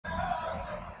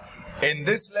In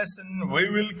this lesson, we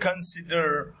will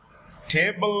consider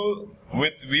table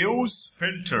with views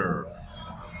filter,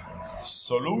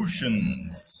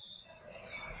 solutions,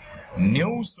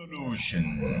 new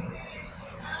solution,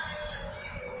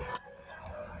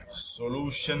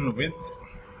 solution with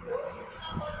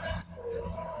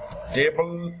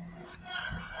table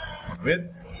with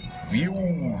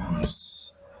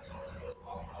views.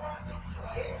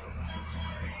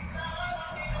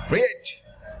 Create.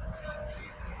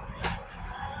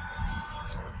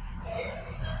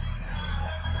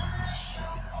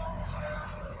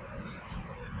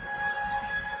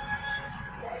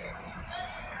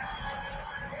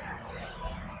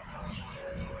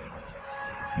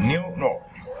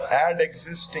 Add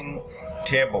existing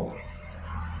table.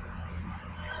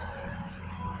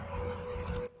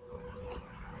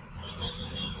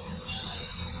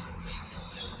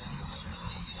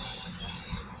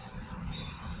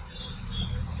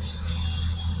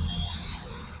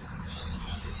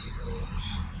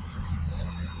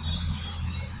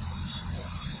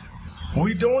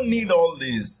 We don't need all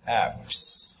these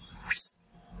apps.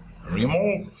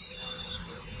 Remove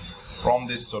from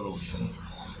this solution.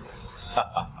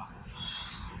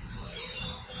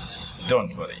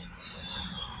 Don't worry.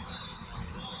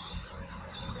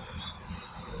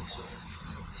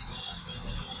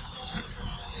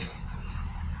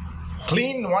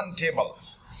 Clean one table.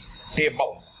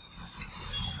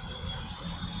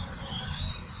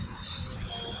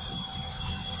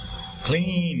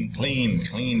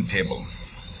 Clean table.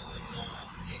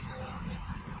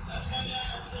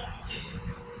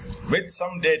 With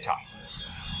some data.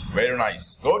 Very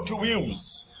nice. Go to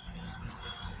views.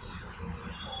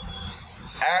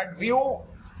 Add view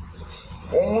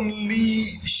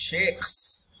only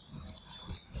shakes.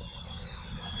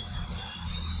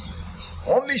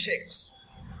 Only shakes.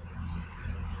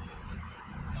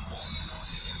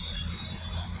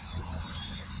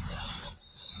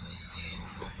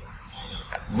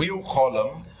 View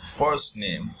column first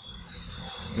name.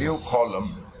 View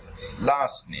column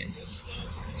last name.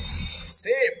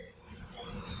 Save.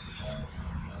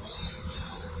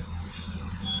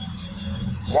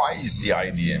 Why is the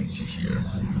ID empty here?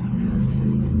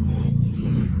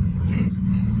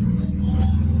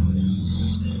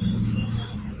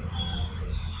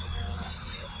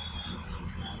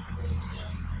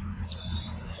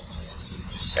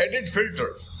 Edit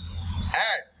filter.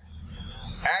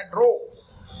 Add row.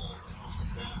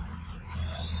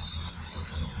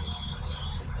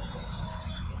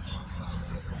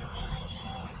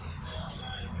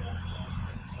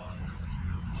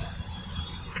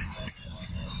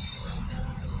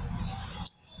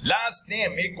 Last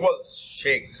name equals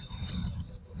shake.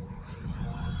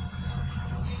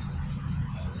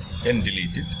 Then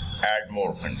delete it. Add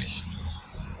more condition.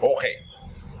 Okay.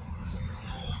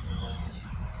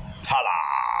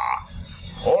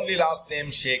 Ta-da! Only last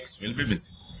name shakes will be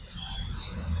visible.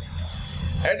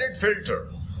 Edit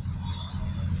filter.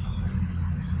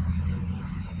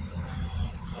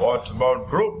 What about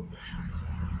group?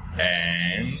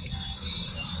 And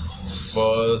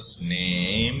first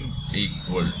name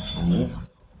equal to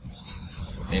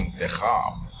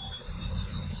intikhab.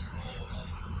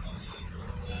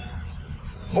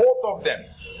 Both of them.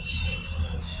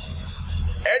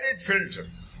 Edit filter.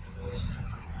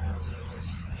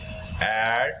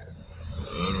 Add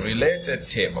related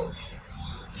table.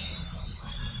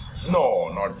 No,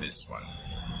 not this one.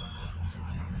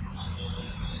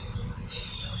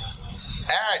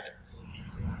 Add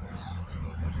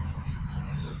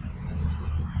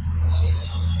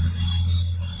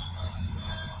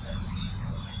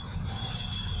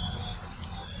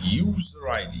user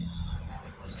ID.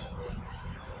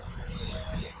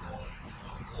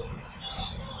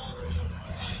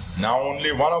 Now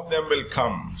only one of them will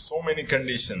come. So many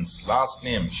conditions. Last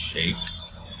name Sheikh,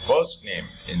 first name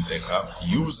Intikhab,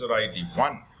 user ID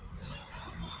 1.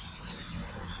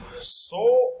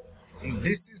 So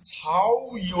this is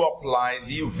how you apply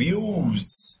the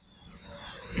views.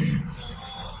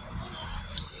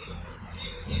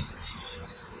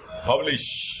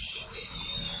 Publish.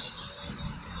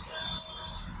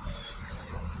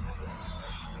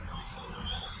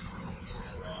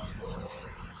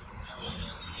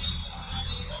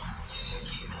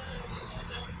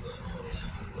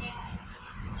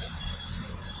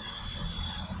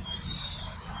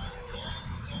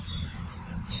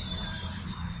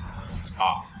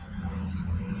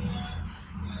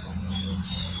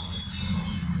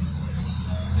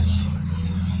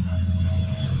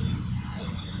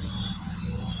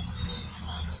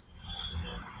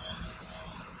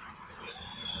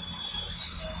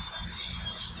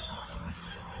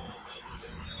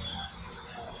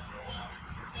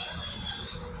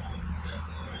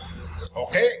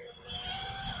 Okay?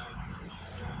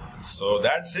 So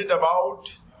that's it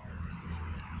about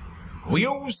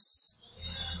views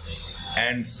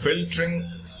and filtering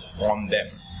on them.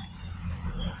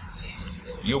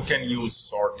 You can use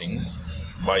sorting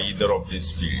by either of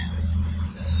these fields.